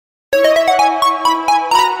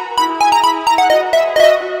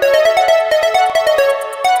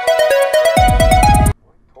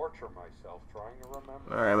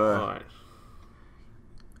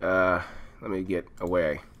Let me get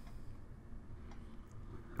away.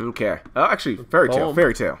 Okay. Oh, actually, fairy tale.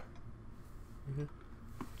 Fairy tale.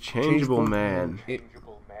 Changeable man.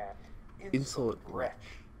 Changeable man. Insolent wretch.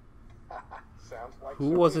 Sounds like Who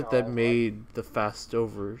was Serena, it that all right. made the fast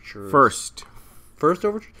overtures? First. First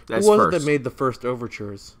overture? That's Who was first. it that made the first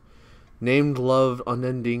overtures? Named love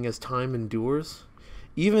unending as time endures?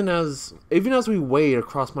 Even as we wade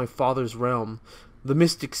across my father's realm, the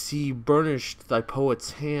mystic sea burnished thy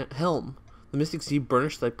poet's helm. The mystic sea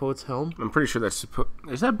burnished thy poet's helm? I'm pretty sure that's...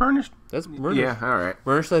 Is that burnished? That's burnished. Yeah, alright.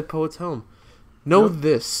 Burnish thy poet's helm. Know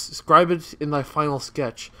this, scribe it in thy final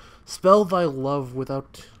sketch. Spell thy love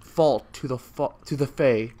without fault to the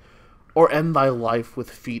fae, or end thy life with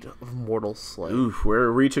feet of mortal slay. Oof, we're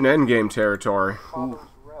reaching endgame territory. Father's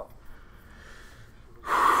realm.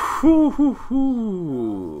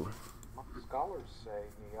 Hoo. Scholars say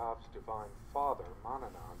Niamh's divine father,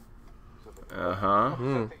 Mananan, so that Uh-huh.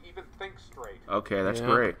 to even think straight. Okay, that's Yeah,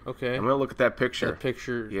 great. okay. I'm gonna look at that picture. That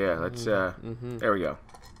picture. Yeah, let's, there we go.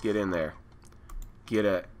 Get in there. Get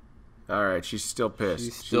it. Alright, she's still pissed.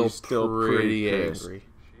 She's still pretty pissed. angry.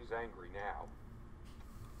 She's angry now.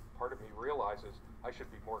 Part of me realizes I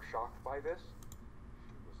should be more shocked by this.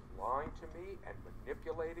 She was lying to me and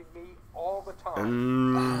manipulating me all the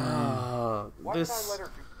time. Why did I let her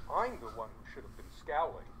do? I'm the one who should have been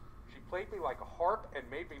scowling. She played me like a harp and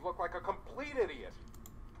made me look like a complete idiot.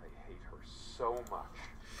 I hate her so much.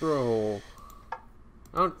 Bro.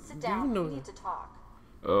 Sit down. We need to talk.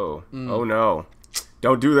 Oh. Oh no.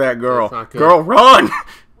 Don't do that, girl. That's not good. Girl, run!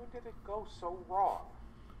 When did it go so wrong?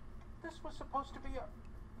 This was supposed to be a...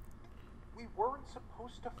 We weren't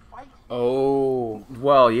supposed to fight. Oh.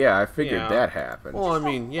 Well, yeah, I figured Yeah. that happened. Well, I Just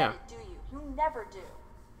mean, don't yeah. let it do you. You never do.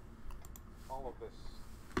 All of this...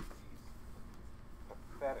 These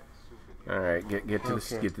pathetic souvenirs. Alright, get to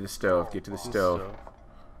Okay. the stove. Get to the stove.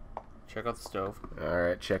 Check out the stove.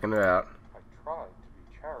 Alright, checking it out. I tried to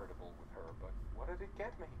be charitable with her, but what did it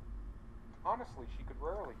get me? Honestly, she could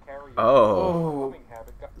rarely carry a Oh. loving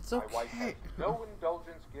habit. It's My wife okay. has no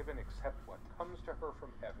indulgence given except what comes to her from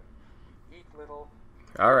heaven. We eat little.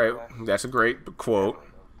 Alright, less. that's a great quote.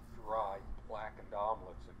 Those dry, blackened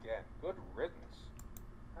omelets again. Good riddance.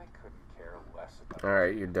 I couldn't care less about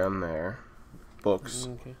Alright, you're done there. Books.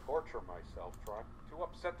 Okay. torture myself trying too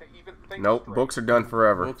upset to even think Nope, straight. books are done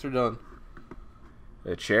forever. Books are done.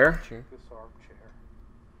 A chair? Sure. This armchair.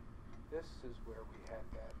 This is where we had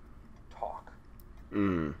that talk.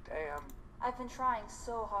 Mmm. Damn. I've been trying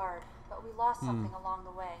so hard, but we lost something along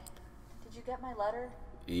the way. Did you get my letter?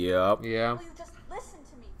 Yep. Yeah. Will you just listen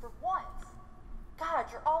to me for once? God,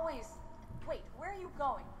 you're always... Wait, where are you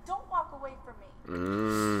going? Don't walk away from me.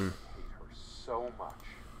 Mmm. I hate her so much.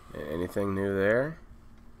 Anything new there?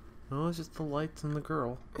 No, it's just the lights and the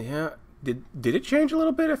girl. Yeah. Did it change a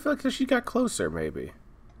little bit? I feel like she got closer, maybe.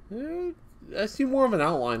 I see more of an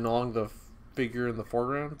outline along the figure in the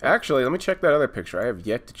foreground. Actually, let me check that other picture. I have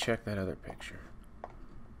yet to check that other picture.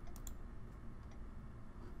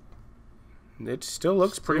 It still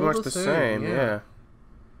looks pretty Still much the the same, same. yeah.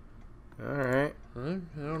 Yeah. Alright. I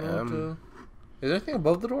don't know. Is there anything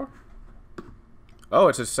above the door? Oh,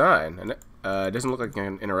 it's a sign. And it doesn't look like you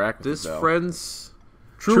can interact with This it, though. friends...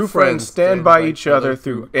 True friends stand by each other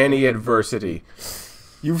through any adversity.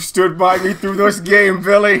 You've stood by me through this game,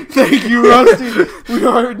 Billy. Thank you, Rusty. We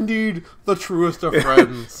are indeed the truest of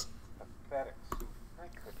friends. Pathetic. I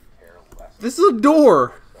couldn't care less. This is a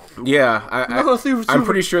door. Yeah, I'm Super-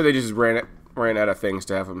 pretty sure they just ran out of things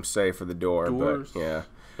to have them say for the door. Doors. But yeah.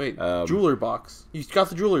 Wait, jewelry box. You got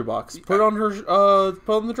the jewelry box. Put it on her.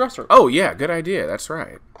 Put it on the dresser. Oh yeah, good idea. That's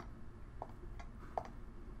right.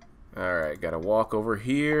 All right, gotta walk over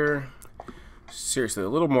here. Seriously, a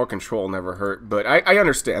little more control never hurt. But I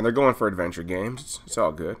understand they're going for adventure games. It's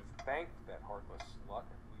all good. Thank that heartless slut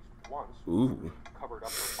at least once. Ooh. Covered up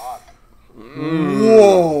her body.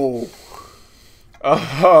 Whoa.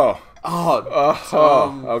 Oh.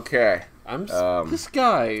 Oh. Okay. This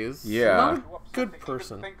guy is yeah. not Too a upset good to even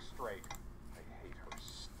person. think straight. I hate her.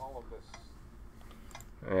 All of this.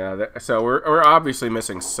 Yeah. So we're obviously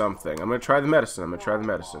missing something. I'm gonna try the medicine. I couldn't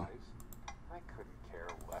care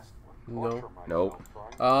less. No. Torture myself Nope.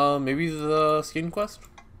 trying Maybe the skin quest.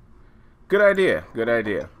 Good idea. Good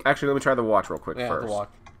idea. Actually, let me try the watch real quick Yeah, first. the watch.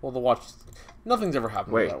 Well, the watch. Nothing's ever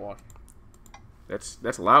happened Wait. with that watch.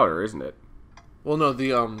 That's louder, isn't it? Well, no,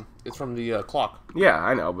 it's from the clock. Yeah,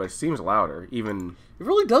 I know, but it seems louder. Even It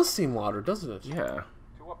really does seem louder, doesn't it? yeah.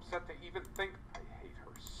 Too upset to even think. I hate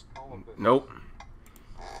her. All of this. Nope.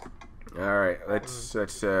 All right, let's From our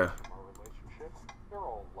relationship. They're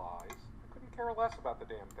all lies. I couldn't care less about the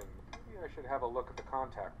damn thing. Maybe I should have a look at the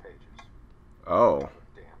contact pages. Oh.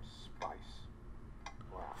 Damn spice.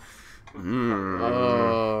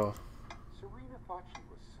 Oh. Serena thought she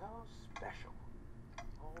was so special.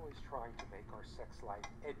 Always trying to make our sex life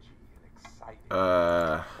edgy and exciting.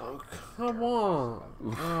 Oh, come on.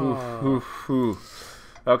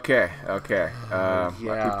 Okay. We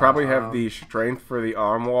probably have the strength for the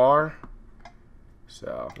armoire.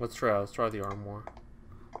 So. Let's try the armoire.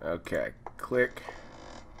 Okay. Click.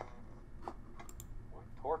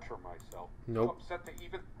 Torture myself. Nope. So upset to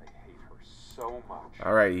even. I hate her so much.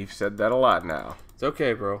 All right, you've said that a lot now. It's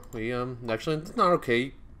okay, bro. We actually, it's not okay.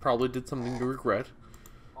 You probably did something to regret.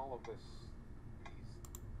 All of this.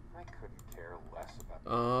 I couldn't care less about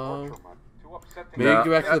torture my. Too upset to May I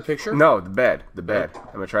get back to the picture? No, the bed. The bed.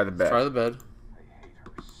 I'm gonna try the bed. Try the bed. I hate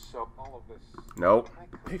her so. All of this. Nope. I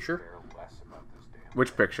couldn't Picture? care less about this damn.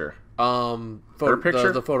 Which picture? Photo,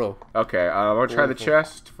 picture? the photo. Okay, I'm gonna try the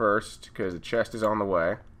chest first because the chest is on the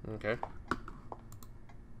way. Okay.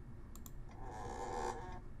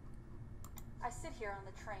 I sit here on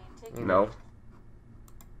the train, taking. Nope.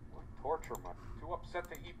 Torture my. Too upset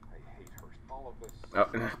to eat. I hate her. All of this. Oh,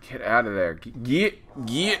 get out of there. Get.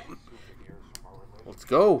 Souvenirs from our relationship. Let's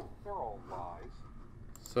go. They're all lies.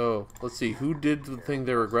 So, let's see. Who did the thing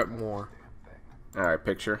they regret more? All right,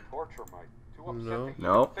 picture. Torture my. Too upset No. to even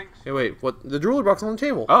Nope. think Hey, wait. What? The jeweler box on the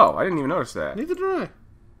table. Oh, I didn't even notice that. Neither did I.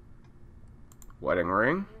 Wedding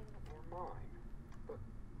ring. They're mine. But what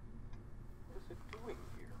is it doing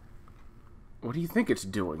here? What do you think it's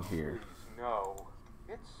doing here? Please, no.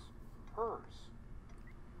 It's hers.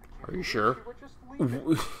 I can't Are you believe sure? She would just leave it.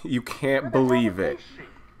 You can't Where the hell believe it. is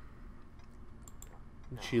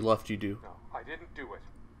she? She left you, do. No, I didn't do it.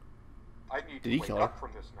 I need Did to he wake kill her? up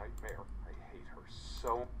from this nightmare. I hate her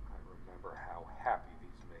so. I remember how happy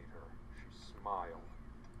these made her. She smiled.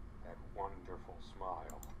 That wonderful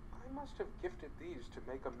smile. I must have gifted these to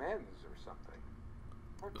make amends or something.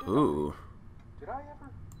 Or did Ooh. Did I ever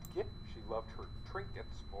get? She loved her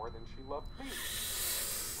trinkets more than she loved me.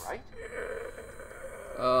 Right?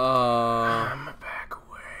 I'm gonna back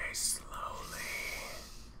away slowly.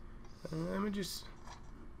 Let me just.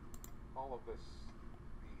 All of this.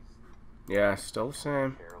 Yeah, still the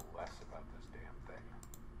same. Care less about this damn thing.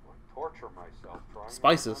 I'll torture myself trying to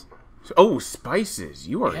Spices. remember. Oh, spices.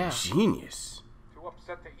 You are Yeah. a genius. Too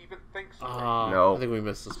upset to even think so. No. I think we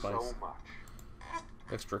missed the spice. So much.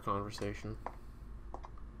 Extra conversation.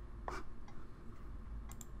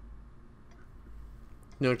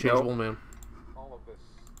 No changeable man. All of this.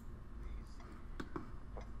 These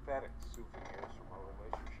pathetic souvenirs from our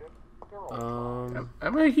relationship. They're all lies.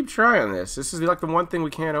 I'm gonna keep trying this. This is like the one thing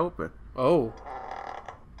we can't open. Oh.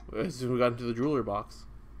 As soon as we got into the jeweler box.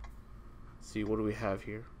 Let's see, what do we have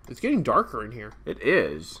here? It's getting darker in here. It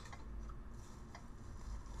is.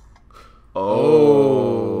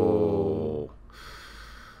 Oh.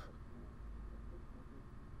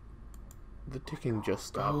 The ticking just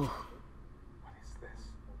stopped. What is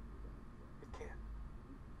this? It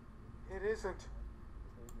can't. It isn't.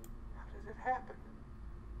 How did it happen?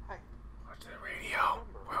 What's the radio?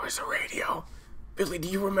 Where was the radio? Billy, do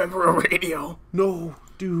you remember a radio? No,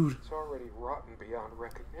 dude. It's already rotten beyond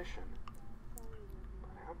recognition.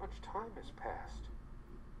 But how much time has passed?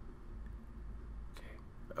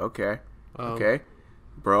 Okay. Okay.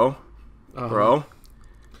 Bro.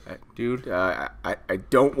 Dude. I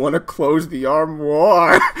don't want to close the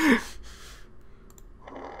armoire.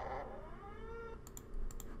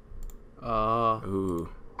 Ooh.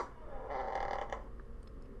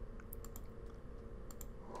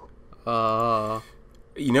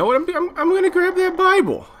 You know what I'm doing? I'm gonna grab that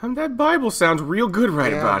Bible. That Bible sounds real good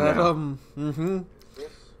right about now.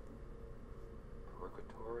 This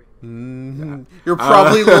purgatory? You're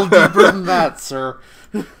probably a little deeper than that, sir.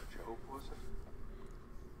 Job was it?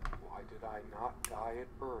 Why did I not die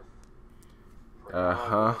at birth? For now I would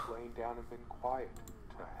have lain down and been quiet.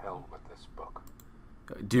 To hell with this book.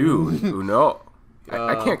 Dude, no.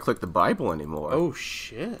 I can't click the Bible anymore. Oh,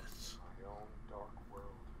 shit. My own dark world.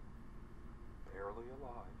 Barely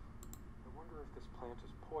alive. I wonder if this plant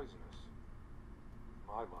is poisonous. With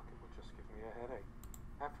my luck, it would just give me a headache.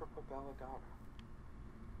 Atropa belladonna.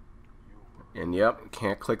 And yep,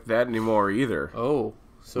 can't click that anymore either. Oh,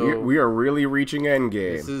 so We are really reaching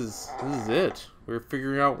endgame. this is it. We're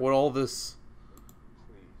figuring out what all this...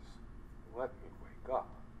 Please, let me wake up.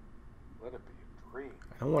 Let it be a dream.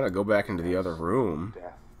 I don't want to go back into the other room.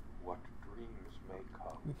 Death, what dreams may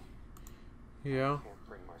come. Yeah. I can't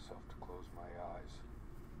bring myself to close my eyes.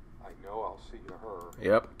 I know I'll see her.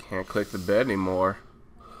 Yep, can't click the bed anymore.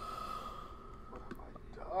 What have I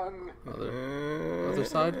done? Other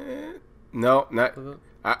side? No, not.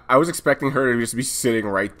 I was expecting her to just be sitting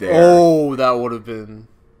right there. Oh, that would have been...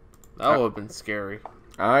 That would have been scary.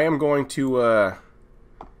 I am going to,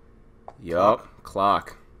 yup,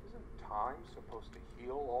 clock. Isn't time supposed to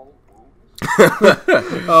heal all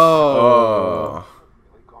wounds? Oh.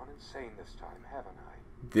 I've really gone insane this time, haven't I?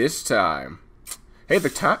 This time. Hey, the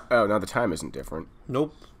time... Oh, no, the time isn't different.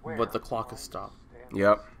 Nope. But the clock is stopped.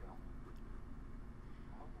 Yep.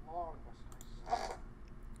 How long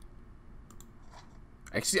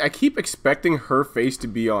must I I keep expecting her face to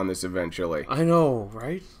be on this eventually. I know,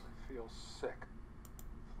 right? I feel sick.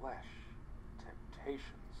 Flesh. Temptations.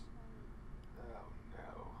 Oh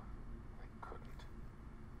no. I couldn't.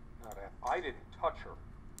 Not if I didn't touch her.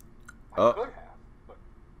 I could have, but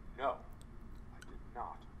no. I did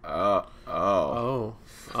not. Oh.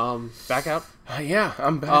 Back out. Yeah,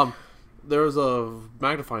 I'm back. There was a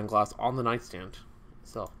magnifying glass on the nightstand.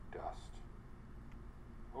 So. Dust.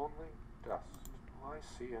 Only dust. Will I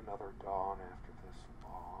see another dawn after this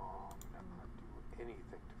long? I'd do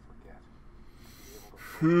anything to forget. To be able to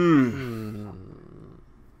Just,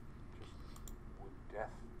 would death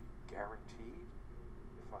be guaranteed?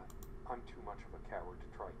 If I'm too much of a coward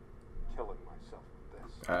to try killing myself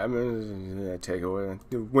with this. I'm gonna take away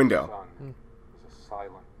the window. Sun is a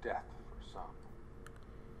silent death for some.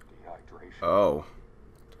 Dehydration. Oh.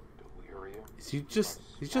 Delirium. He's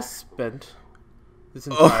just spent this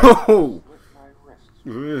entire. Oh. Slit my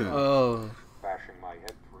wrists. Oh. Bashing my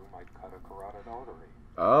head through might cut a carotid artery.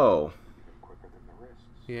 Oh. Even quicker than the wrists.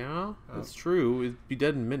 Yeah, that's true. It'd be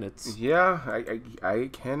dead in minutes. Yeah, I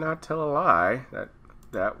cannot tell a lie.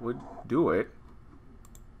 That would do it.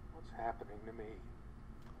 What's happening to me?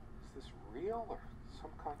 Is this real or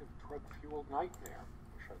some kind of drug-fueled nightmare?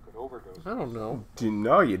 Wish I could overdose. I don't know.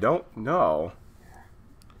 No, you don't know. Yeah,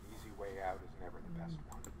 the easy way out is never the best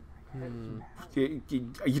one. My head is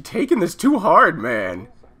pounding. You're taking this too hard, man.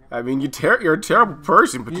 I mean, you're a terrible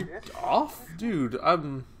person, but you... Off, dude.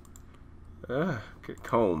 I'm. Good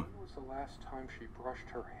comb. When was the last time she brushed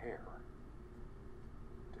her hair?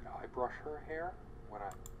 Did I brush her hair?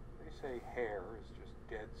 They say hair is just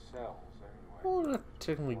dead cells anyway. Well, not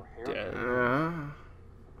technically Or hair dead.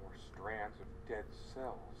 More strands of dead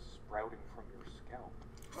cells sprouting from your scalp,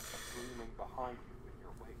 gleaming behind you in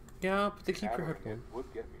your wake. Yeah, but they keep your head Gathering it warm.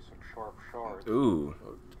 would get me some sharp shards. Ooh.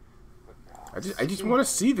 But now, I just want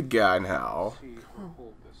to see the guy now. see her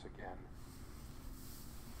hold this again.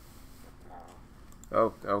 But now,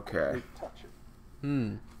 Oh, okay. touch it.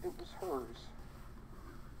 It was hers.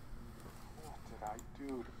 What did I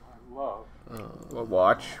do to my love? Well,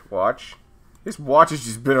 watch. This watch has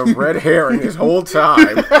just been a red herring this whole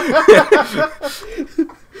time.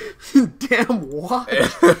 Damn what?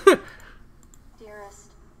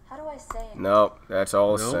 Dearest, how do I say it? Nope, that's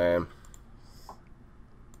all the Nope. same.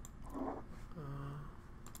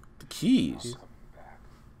 The keys. Coming back.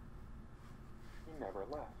 She never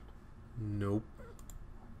left. Nope.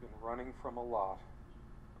 I've been running from a lot.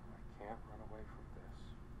 I can't run away from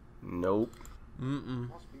this. Nope. Mm-mm.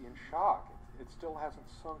 I must be in shock. It still hasn't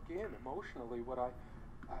sunk in emotionally what I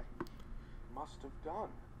must have done.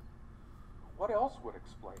 What else would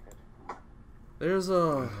explain it? There's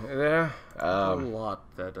a Yeah.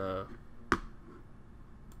 lot that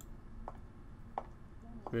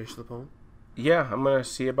finish the poem. Yeah, I'm gonna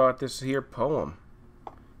see about this here poem.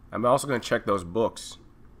 I'm also gonna check those books.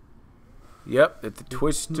 Yep, at the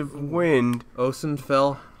twist of wind Ocean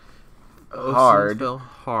fell hard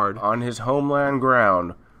hard. on his homeland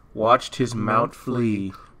ground, watched his mount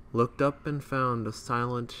flee. Looked up and found a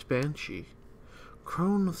silent banshee,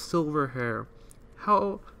 crone of silver hair.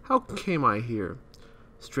 How came I here?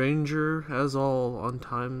 Stranger as all on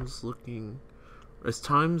time's looking, as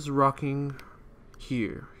time's rocking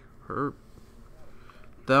here. Her.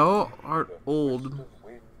 Thou art old, The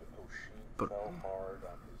wind, Ocean But- fell hard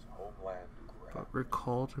on his homeland ground. but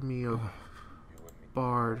recall to me of You and me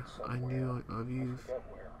bard. somewhere. I knew of youth. Forget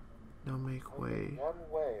where. Now make way.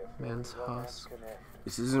 One way if Man's every romance husk. can end.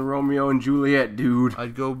 This isn't Romeo and Juliet, dude.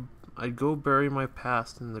 I'd go bury my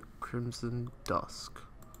past in the crimson dusk.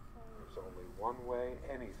 There's only one way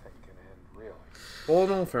anything can end, really. Well,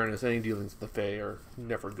 in all fairness, any dealings with the Fae are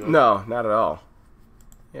never good. No, not at all.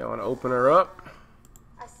 Yeah, want to open her up?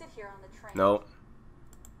 I sit here on the train. Nope.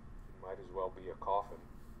 It might as well be a coffin.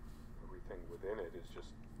 Everything within it is just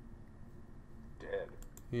dead.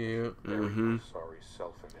 Yeah. Bury Mm-hmm. your sorry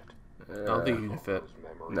self in it. I don't think you can fit. Those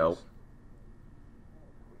memories. Nope.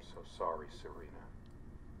 I'm so sorry, Serena.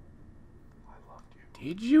 I loved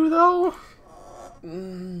you. Did you though?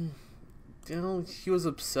 You know, he was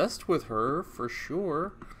obsessed with her for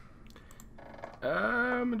sure.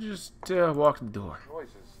 I'm just walk to the door.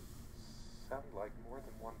 Noises sound like more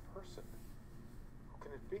than one person. Who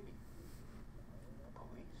can it be? The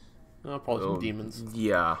police? Probably some demons.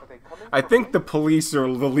 Yeah. Are they coming I for think me? the police are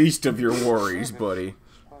the least of your worries, buddy.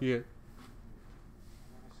 Yeah. Let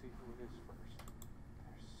me see who it is first.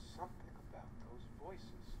 There's something about those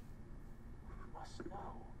voices. We must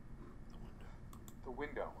know. The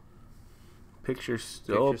window. Picture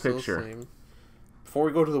still a Picture's picture. the same. Before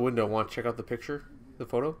we go to the window, want to check out the picture? The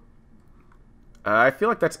photo? I feel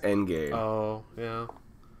like that's Endgame. Oh, yeah.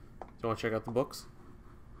 Do you want to check out the books?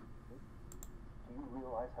 Do you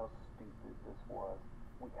realize how stupid this was?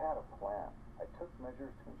 We had a plan. I took measures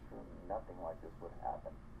to ensure nothing like this would happen.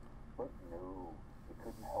 But no, you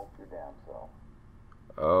couldn't help your damn self.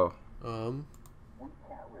 Oh. We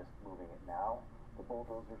can't risk moving it now. The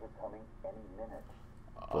bulldozers are coming any minute.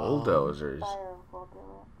 Bulldozers. Fire will do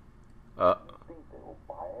it. You think they will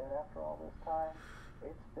buy it after all this time?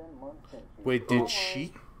 It's been months since you... Wait, did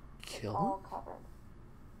she kill All him? covered.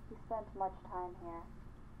 He spent much time here.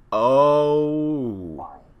 Oh.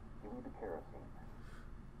 Fine. Give me the kerosene.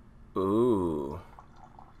 Ooh.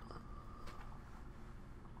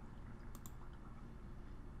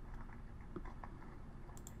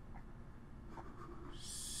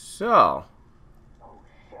 So. Oh,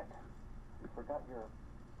 shit. You forgot your...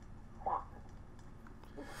 Fuck.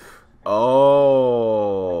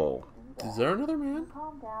 Oh. Is there another man?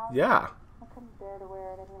 Calm down. Yeah. I couldn't bear to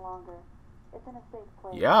wear it any longer. It's in a safe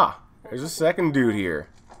place. Yeah. There's a second dude here.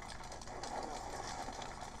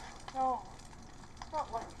 No.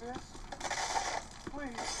 Not like this.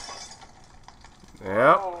 Please.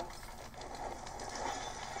 Yep. Oh.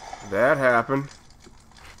 That happened.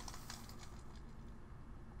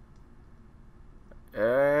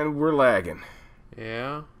 And we're lagging.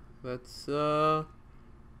 Yeah, that's the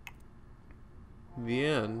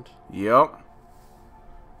end. Yep.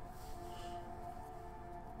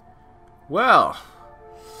 Well,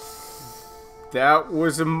 that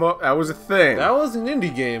was a thing. That was an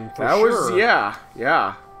indie game for That sure. was yeah.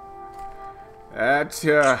 That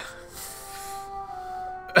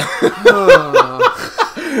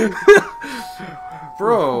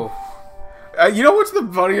Bro. you know what's the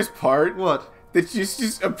funniest part? What? That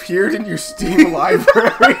just appeared in your Steam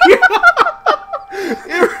library.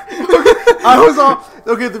 I was on.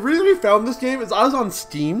 Okay, the reason we found this game is I was on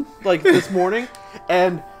Steam like this morning,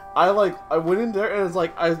 and I went in there and it's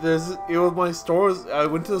like it was my stores. I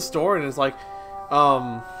went to the store and it's like,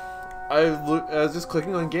 I was just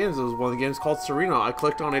clicking on games. It was one of the games called Serena. I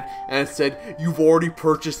clicked on it and it said, "You've already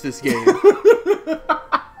purchased this game."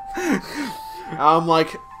 I'm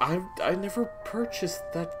like, I never purchased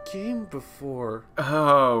that game before.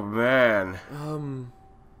 Oh man.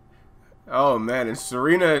 Oh man, and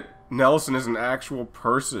Serena Nelson is an actual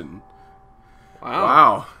person.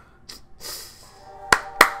 Wow.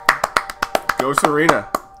 Go Serena.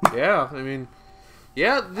 Yeah, I mean,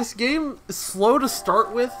 yeah, this game is slow to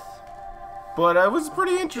start with. But it was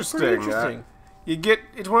pretty interesting. Pretty interesting.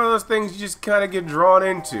 It's one of those things you just kind of get drawn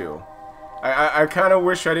into. I kind of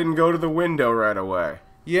wish I didn't go to the window right away.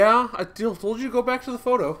 Yeah, I told you to go back to the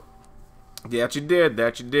photo. That you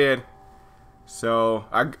did. So,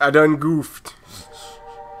 I done goofed.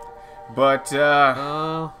 But,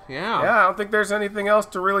 Yeah. yeah, I don't think there's anything else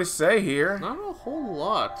to really say here. Not a whole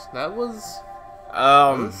lot. That was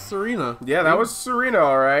Serena. Yeah, that was Serena,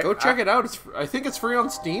 alright. Go check it out. I think it's free on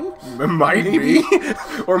Steam. It might be.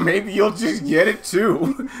 Or maybe you'll just get it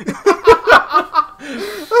too.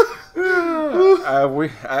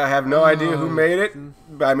 I have no idea who made it.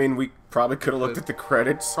 I mean, we probably could have looked at the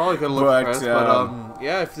credits. Probably could have looked at credits, but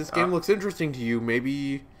yeah, if this game looks interesting to you,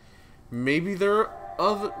 maybe there are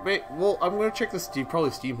other. Well, I'm gonna check the Steam,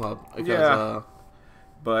 probably Steam Hub, because Yeah.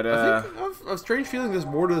 But I think I have a strange feeling there's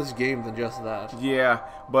more to this game than just that. yeah.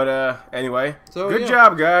 But anyway, So, good yeah.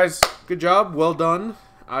 job, guys. Good job, well done.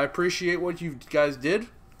 I appreciate what you guys did.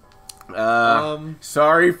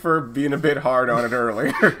 Sorry for being a bit hard on it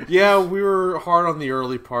earlier. Yeah, we were hard on the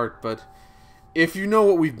early part, but if you know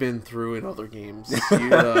what we've been through in other games,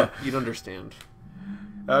 you'd understand.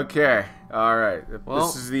 Okay. All right. Well,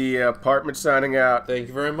 this is the apartment signing out. Thank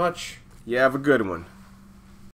you very much. You have a good one.